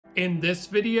In this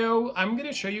video, I'm going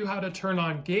to show you how to turn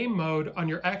on game mode on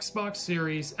your Xbox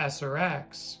Series S or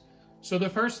X. So the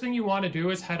first thing you want to do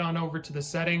is head on over to the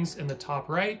settings in the top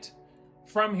right.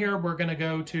 From here, we're going to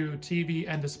go to TV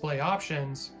and display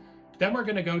options. Then we're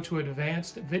going to go to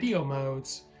advanced video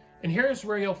modes. And here's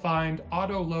where you'll find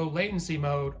auto low latency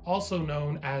mode, also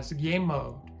known as game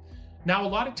mode. Now, a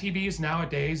lot of TVs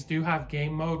nowadays do have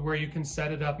game mode where you can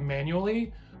set it up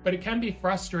manually, but it can be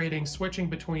frustrating switching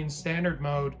between standard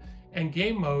mode and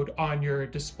game mode on your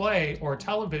display or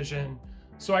television.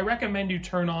 So I recommend you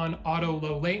turn on auto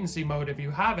low latency mode if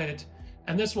you have it,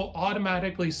 and this will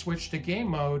automatically switch to game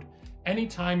mode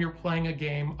anytime you're playing a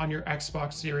game on your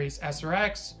Xbox Series S or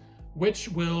X, which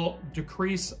will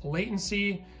decrease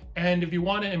latency. And if you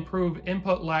want to improve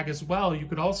input lag as well, you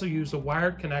could also use a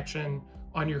wired connection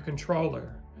on your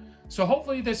controller. So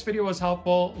hopefully this video was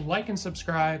helpful. Like and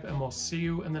subscribe, and we'll see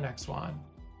you in the next one.